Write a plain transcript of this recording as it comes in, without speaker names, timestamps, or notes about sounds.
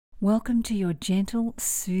Welcome to your gentle,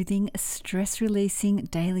 soothing, stress-releasing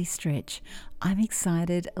daily stretch. I'm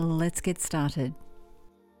excited. Let's get started.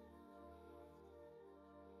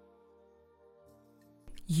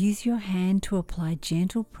 Use your hand to apply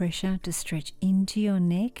gentle pressure to stretch into your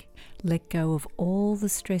neck. Let go of all the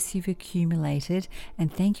stress you've accumulated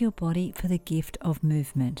and thank your body for the gift of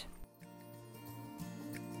movement.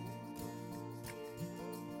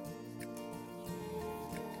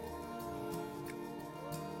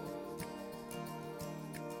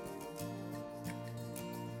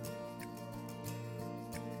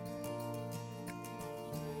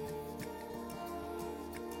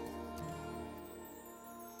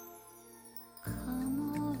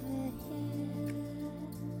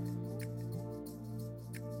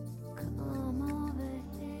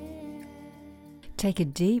 Take a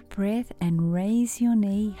deep breath and raise your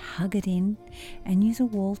knee, hug it in, and use a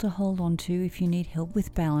wall to hold on to if you need help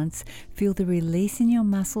with balance. Feel the release in your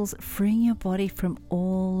muscles, freeing your body from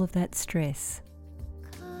all of that stress.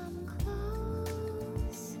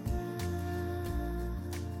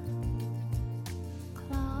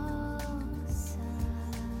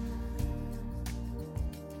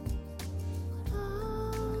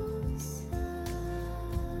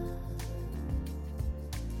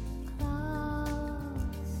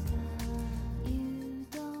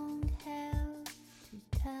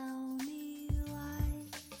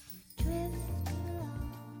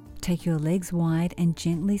 Take your legs wide and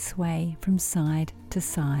gently sway from side to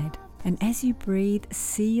side. And as you breathe,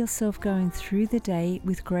 see yourself going through the day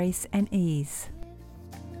with grace and ease.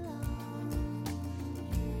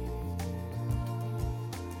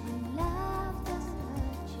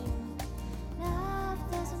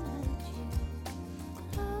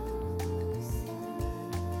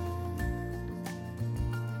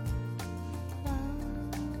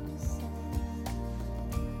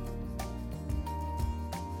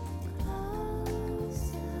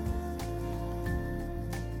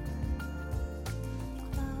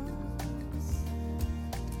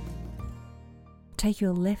 Take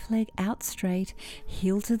your left leg out straight,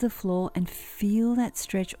 heel to the floor, and feel that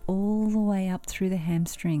stretch all the way up through the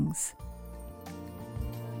hamstrings.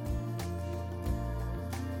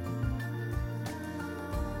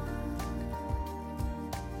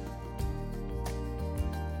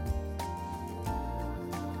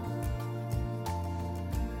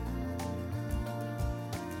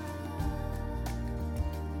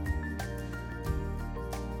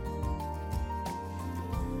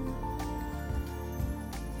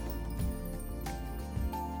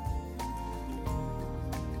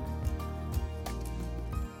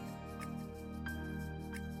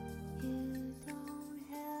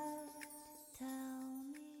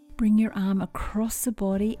 Bring your arm across the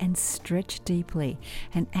body and stretch deeply.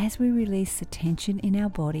 And as we release the tension in our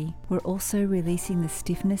body, we're also releasing the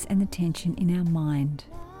stiffness and the tension in our mind.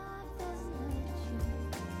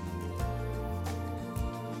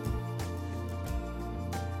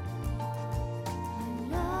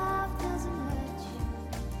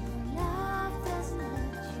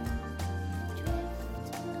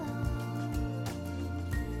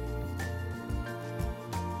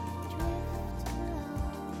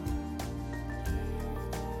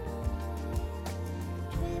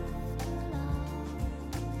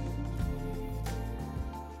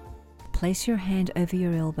 Place your hand over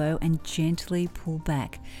your elbow and gently pull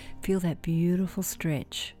back. Feel that beautiful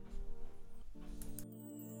stretch.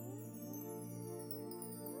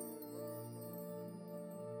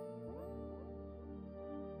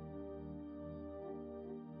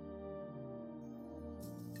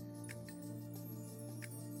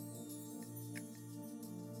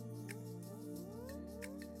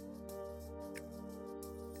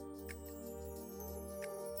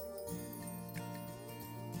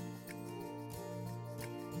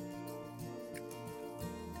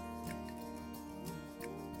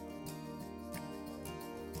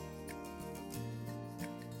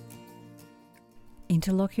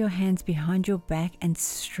 Interlock your hands behind your back and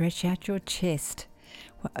stretch out your chest.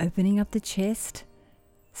 We're opening up the chest,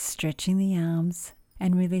 stretching the arms,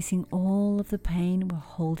 and releasing all of the pain we're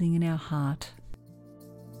holding in our heart.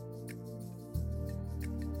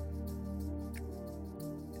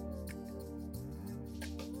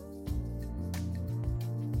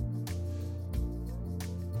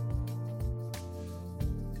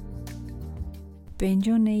 Bend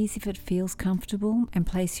your knees if it feels comfortable and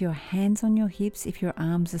place your hands on your hips if your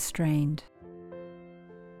arms are strained.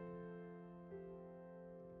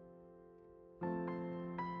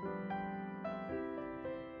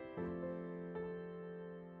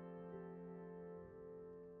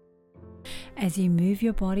 As you move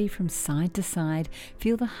your body from side to side,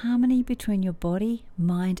 feel the harmony between your body,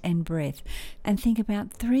 mind, and breath, and think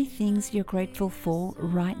about 3 things you're grateful for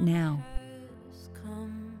right now.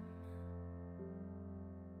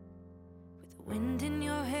 With the wind in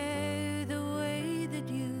your hair, the way that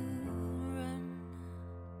you run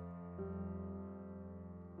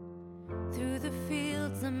through the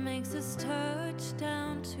fields that makes us touch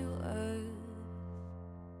down to earth.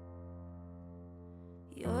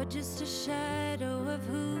 You're just a shadow of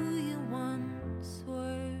who you once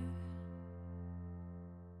were.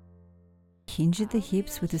 Hinge at the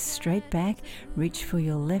hips with a straight back. Reach for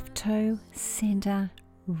your left toe, center,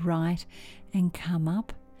 right, and come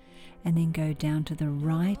up. And then go down to the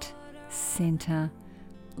right, center,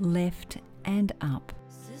 left, and up.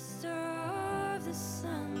 Sister of the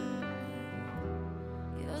sun,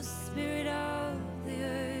 your spirit of the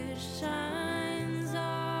earth shines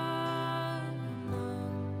on and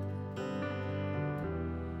on.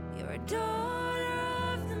 You're a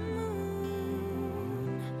daughter of the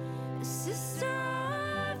moon, a sister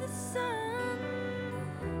of the sun.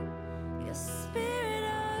 Your spirit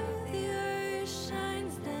of the earth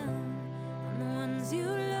shines down on the ones you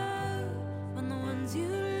love, on the ones you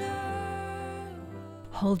love.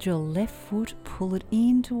 Hold your left foot, pull it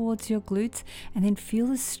in towards your glutes, and then feel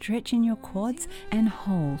the stretch in your quads and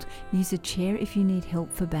hold. Use a chair if you need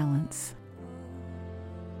help for balance.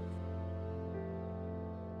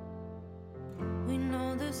 We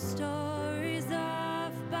know the stories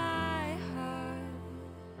off by heart,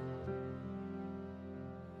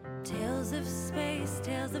 tales of space,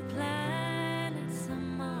 tales of planets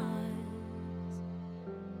and Mars.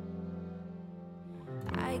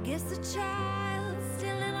 I guess the child's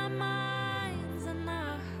still in our minds and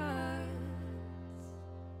our hearts.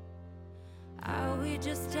 Are we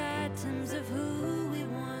just atoms of who we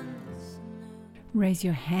once knew? Raise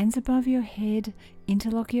your hands above your head,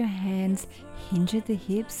 interlock your hands, hinge at the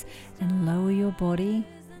hips, and lower your body.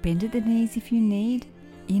 Bend at the knees if you need.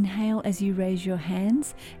 Inhale as you raise your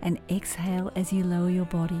hands, and exhale as you lower your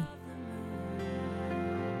body.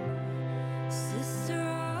 Sister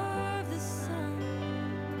of the sun,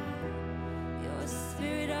 your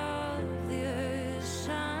spirit of the earth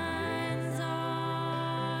shines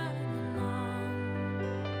on and on.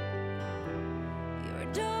 You're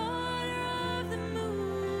a daughter of the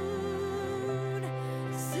moon,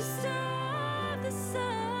 sister of the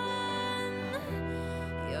sun.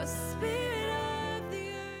 Your spirit of the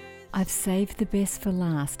earth. I've saved the best for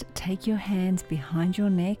last. Take your hands behind your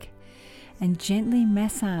neck and gently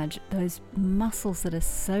massage those muscles that are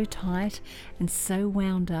so tight and so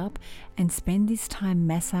wound up, and spend this time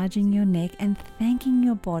massaging your neck and thanking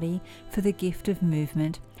your body for the gift of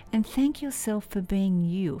movement. And thank yourself for being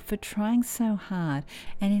you, for trying so hard.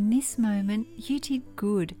 And in this moment, you did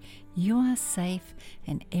good. You are safe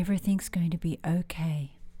and everything's going to be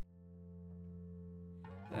okay.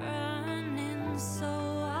 Running so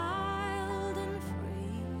wild and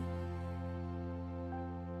free,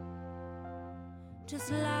 just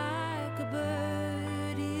like a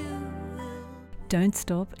bird you will. Don't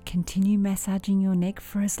stop. Continue massaging your neck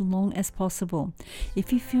for as long as possible.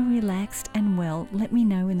 If you feel relaxed and well, let me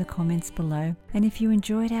know in the comments below. And if you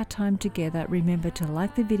enjoyed our time together, remember to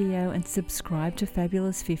like the video and subscribe to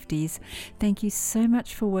Fabulous 50s. Thank you so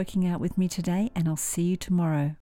much for working out with me today, and I'll see you tomorrow.